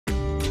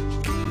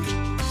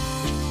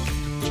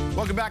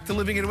Welcome back to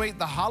Living in Weight.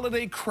 The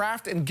Holiday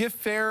Craft and Gift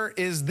Fair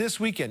is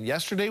this weekend.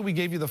 Yesterday, we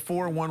gave you the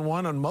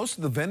 411 on most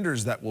of the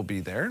vendors that will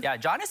be there. Yeah,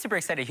 John is super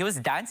excited. He was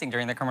dancing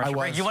during the commercial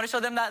break. You want to show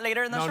them that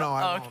later in the show? No,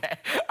 I won't. Okay.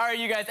 All right,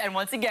 you guys. And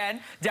once again,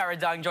 Darah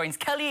Dung joins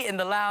Kelly in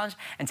the lounge.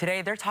 And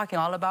today, they're talking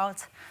all about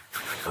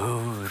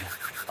food.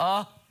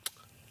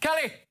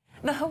 Kelly.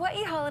 The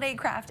Hawaii Holiday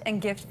Craft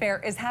and Gift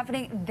Fair is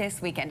happening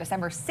this weekend,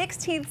 December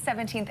 16th,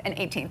 17th, and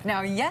 18th.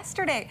 Now,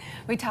 yesterday,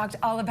 we talked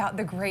all about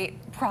the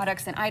great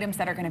products and items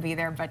that are going to be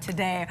there, but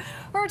today,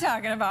 we're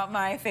talking about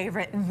my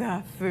favorite,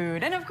 the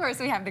food. And of course,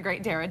 we have the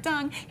great Darah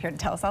Dung here to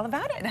tell us all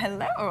about it.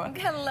 Hello.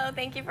 Hello,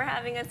 thank you for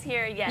having us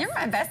here. Yes. You're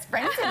my best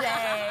friend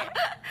today.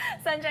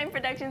 Sunshine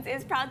Productions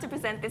is proud to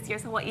present this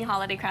year's Hawaii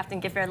Holiday Craft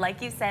and Gift Fair.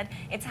 Like you said,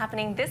 it's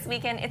happening this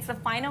weekend. It's the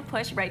final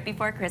push right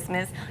before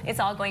Christmas. It's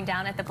all going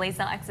down at the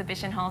Blaisdell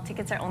Exhibition Hall.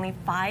 Tickets are only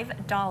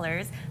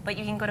 $5, but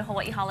you can go to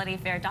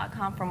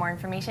hawaiiholidayfair.com for more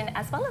information,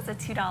 as well as a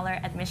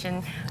 $2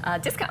 admission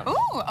discount.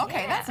 Ooh,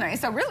 okay, that's nice.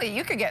 So really,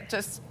 you could get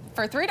just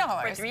for $3.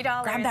 For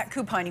 $3. Grab that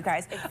coupon, you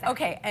guys. Exactly.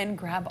 Okay, and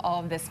grab all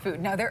of this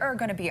food. Now, there are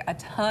going to be a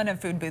ton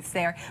of food booths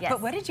there. Yes. But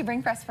what did you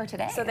bring for us for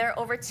today? So there are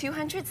over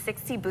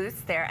 260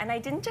 booths there, and I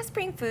didn't just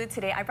bring food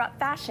today, I brought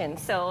fashion.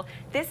 So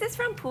this is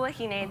from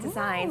Puahine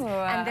Designs,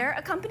 and they're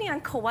a company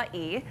on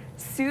Kauai.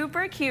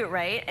 Super cute,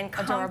 right? And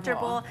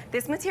comfortable. Adorable.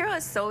 This material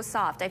is so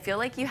soft. I feel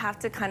like you have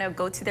to kind of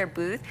go to their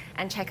booth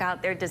and check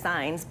out their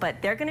designs,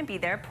 but they're going to be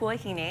there,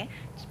 Puahine,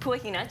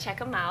 check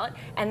them out.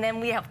 And then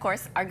we, of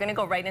course, are going to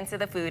go right into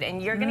the food,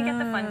 and you're going to get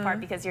the fun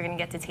part because you're going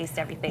to get to taste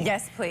everything.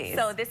 Yes, please.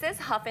 So this is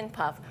Huff and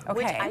Puff,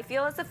 which I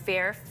feel is a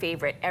fair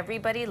favorite.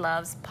 Everybody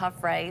loves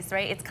puff rice,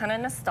 right? It's kind of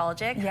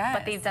nostalgic,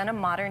 but they've done a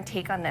modern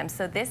take on them.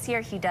 So this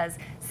year he does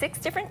 6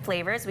 different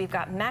flavors. We've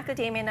got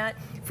macadamia nut,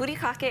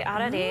 furikake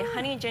arare,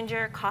 honey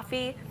ginger,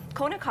 coffee,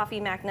 Kona coffee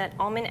mac-nut,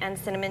 almond and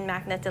cinnamon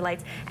mac-nut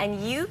delights,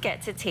 and you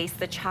get to taste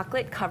the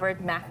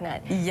chocolate-covered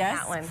mac-nut. Yes,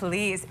 that one.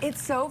 please.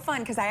 It's so fun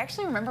because I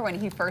actually remember when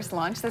he first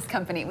launched this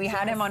company. We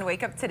had him on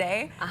Wake Up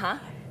Today.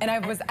 And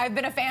I've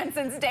been a fan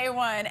since day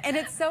one, and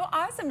it's so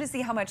awesome to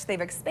see how much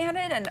they've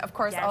expanded, and of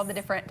course all the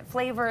different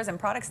flavors and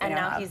products they have. And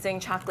now have. he's doing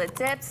chocolate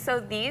dips, so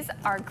these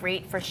are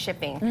great for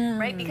shipping,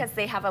 right? Because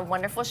they have a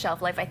wonderful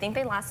shelf life. I think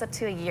they last up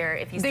to a year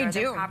if you store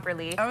them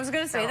properly. I was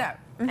going to say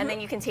that. And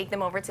then you can take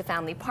them over to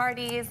family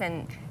parties,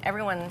 and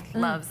everyone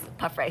loves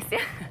puff rice.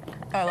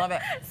 I love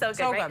it. So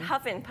good, right?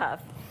 Huff and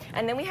Puff.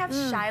 And then we have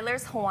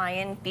Shiler's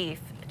Hawaiian beef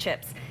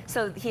chips.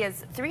 So he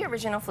has 3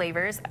 original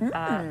flavors.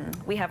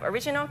 We have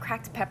original,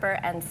 cracked pepper,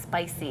 and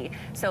spicy.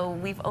 So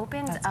we've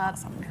opened up,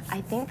 I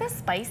think, the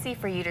spicy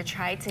for you to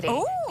try today.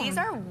 Ooh. These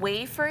are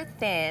wafer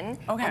thin,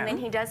 and then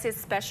he does his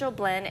special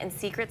blend and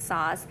secret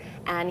sauce,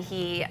 and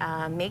he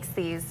makes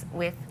these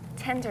with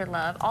tender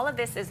love. All of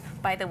this is,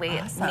 by the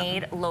way,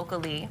 made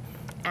locally,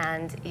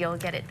 and you'll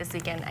get it this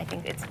weekend. I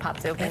think it's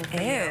popped open for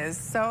you. It is.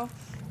 So,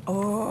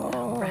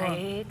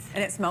 right.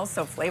 And it smells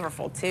so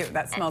flavorful, too.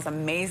 That smells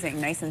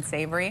amazing, nice and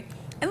savory.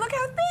 And look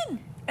how thin.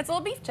 It's a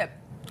little beef chip.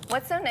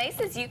 What's so nice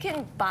is you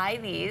can buy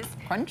these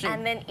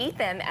and then eat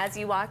them as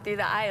you walk through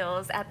the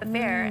aisles at the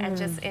fair and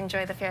just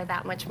enjoy the fair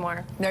that much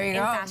more. There you go.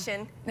 In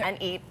fashion and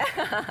eat.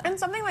 And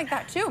something like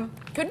that, too,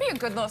 could be a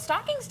good little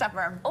stocking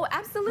stuffer. Oh,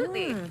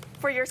 absolutely.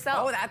 For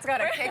yourself. Oh, that's got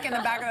a kick in the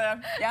back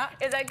of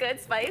the, Is that good,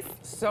 Spice?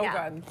 So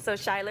good. So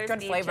Shiler's good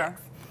beef flavor.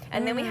 chips.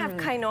 And then we have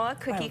Kainoa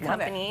Cookie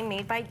Company,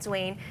 made by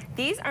Dwayne.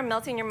 These are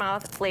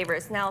melt-in-your-mouth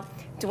flavors. Now,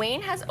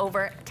 Dwayne has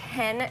over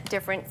 10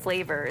 different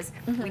flavors.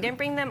 We didn't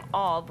bring them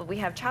all, but we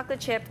have chocolate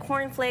chip,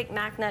 cornflake,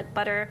 mac-nut,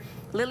 butter,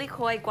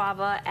 lilikoi,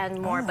 guava,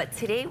 and more. But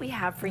today we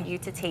have for you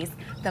to taste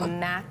the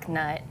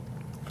mac-nut.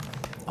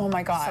 Oh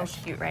my gosh.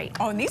 So cute, right?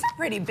 Oh, and these are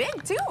pretty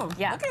big, too.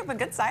 Yeah. Look at the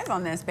good size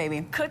on this,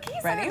 baby.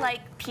 Cookies are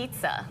like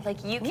pizza.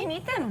 Like, you can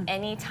eat them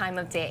any time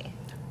of day.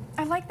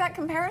 I like that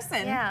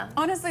comparison. Yeah.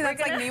 Honestly,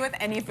 that's like me with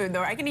any food,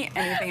 though. I can eat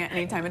anything at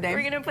any time of day.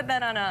 We're going to put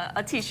that on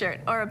a t-shirt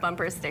or a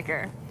bumper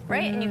sticker,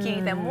 right? And you can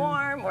eat them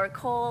warm or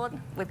cold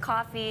with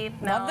coffee,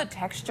 milk. Love the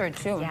texture,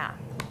 too. Yeah.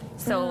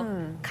 So,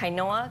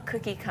 Kainoa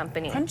Cookie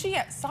Company. Crunchy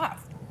yet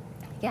soft.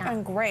 Yeah.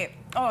 And great.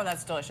 Oh,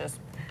 that's delicious.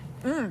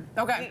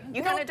 Okay.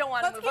 You kind of don't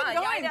want to move on.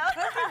 Yeah, I know.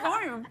 Let's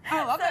keep going.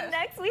 I love it. So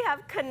next we have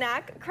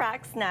Kanak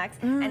Crack Snacks,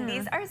 and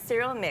these are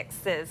cereal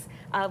mixes.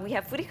 We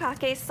have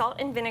furikake, salt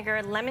and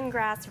vinegar,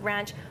 lemongrass,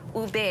 ranch,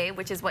 ube,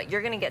 which is what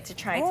you're going to get to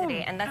try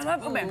today. And that's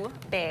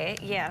ube,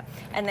 yeah.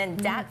 And then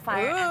Dat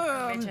Fire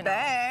and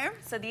Original.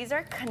 So these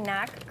are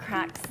Kanak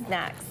Crack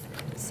Snacks.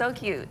 So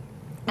cute.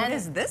 And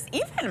is this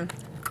even?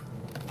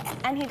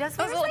 And he does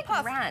flavors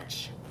like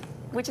ranch,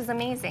 which is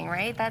amazing,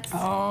 right? That's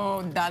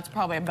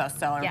probably a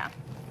bestseller. Yeah.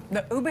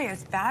 The ube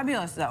is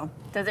fabulous, though.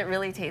 Does it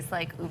really taste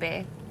like ube?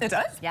 It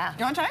does? Yeah.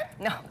 You want to try it?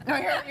 No. No,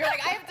 you're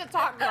like, I have to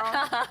talk, girl.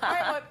 All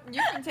right, well,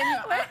 you continue.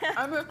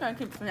 I'm just going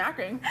to keep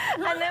snacking.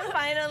 And then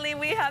finally,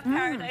 we have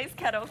Paradise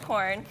Kettle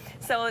Corn.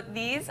 So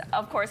these,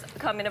 of course,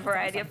 come in a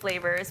variety of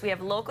flavors. We have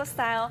local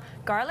style,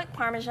 garlic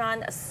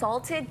parmesan,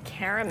 salted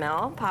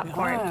caramel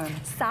popcorn,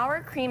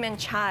 sour cream and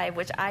chive,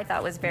 which I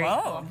thought was very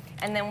cool.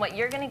 And then what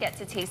you're going to get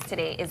to taste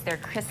today is their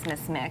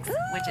Christmas mix,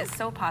 which is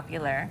so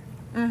popular.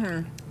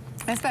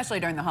 Especially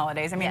during the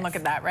holidays. I mean, look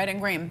at that. Red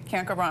and green.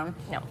 Can't go wrong.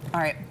 No.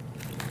 All right.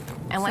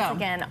 And once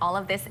again, all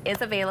of this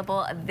is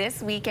available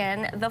this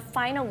weekend, the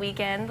final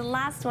weekend, the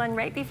last one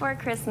right before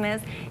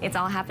Christmas. It's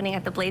all happening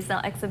at the Blaisdell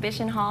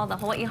Exhibition Hall, the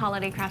Hawaii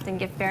Holiday Craft and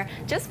Gift Fair.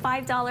 Just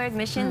 $5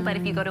 admission, but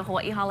if you go to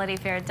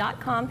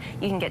hawaiiholidayfair.com,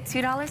 you can get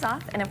 $2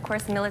 off. And of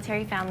course,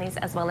 military families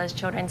as well as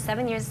children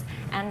 7 years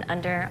and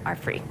under are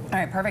free. All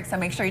right, perfect. So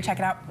make sure you check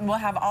it out. We'll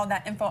have all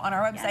that info on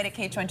our website at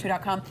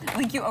KH12.com.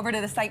 Link you over to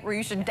the site where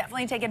you should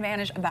definitely take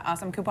advantage of that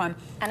awesome coupon.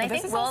 And I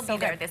think we'll be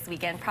there this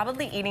weekend,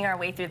 probably eating our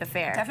way through the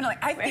fair. Definitely.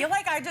 I feel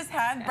like I just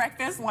had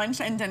breakfast,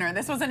 lunch, and dinner.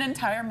 This was an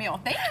entire meal.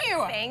 Thank you.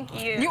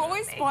 Thank you. You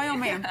always spoil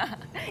me.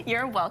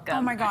 You're welcome.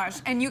 Oh my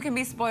gosh. And you can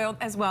be spoiled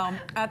as well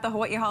at the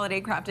Hawaii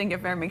Holiday Craft and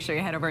Gift Fair. Make sure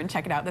you head over and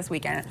check it out this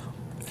weekend.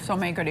 So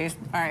many goodies.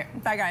 All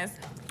right. Bye, guys.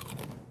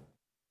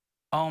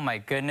 Oh my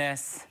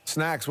goodness.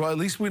 Snacks. Well, at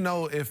least we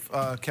know if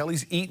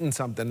Kelly's eating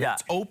something. Yeah.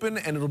 It's open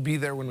and it'll be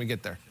there when we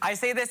get there. I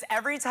say this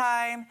every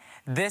time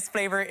this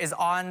flavor is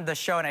on the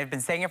show, and I've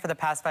been saying it for the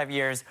past 5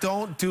 years.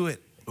 Don't do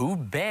it. Ooh,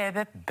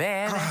 baby,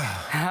 baby.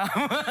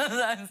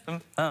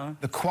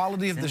 The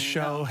quality of the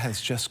show has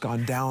just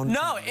gone down.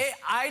 No,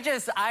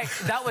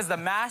 that was the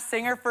Masked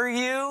Singer for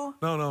you.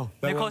 No.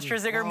 Nicole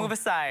Scherzinger, move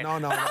aside. No.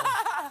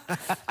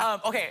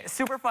 Okay,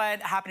 super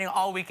fun, happening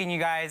all weekend, you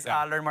guys.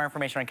 Learn more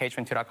information on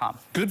KH12.com.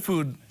 Good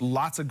food,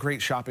 lots of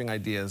great shopping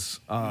ideas.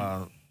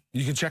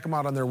 You can check them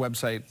out on their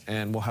website,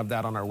 and we'll have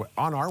that on our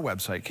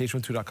website,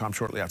 KH12.com,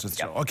 shortly after the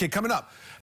show. Okay, coming up.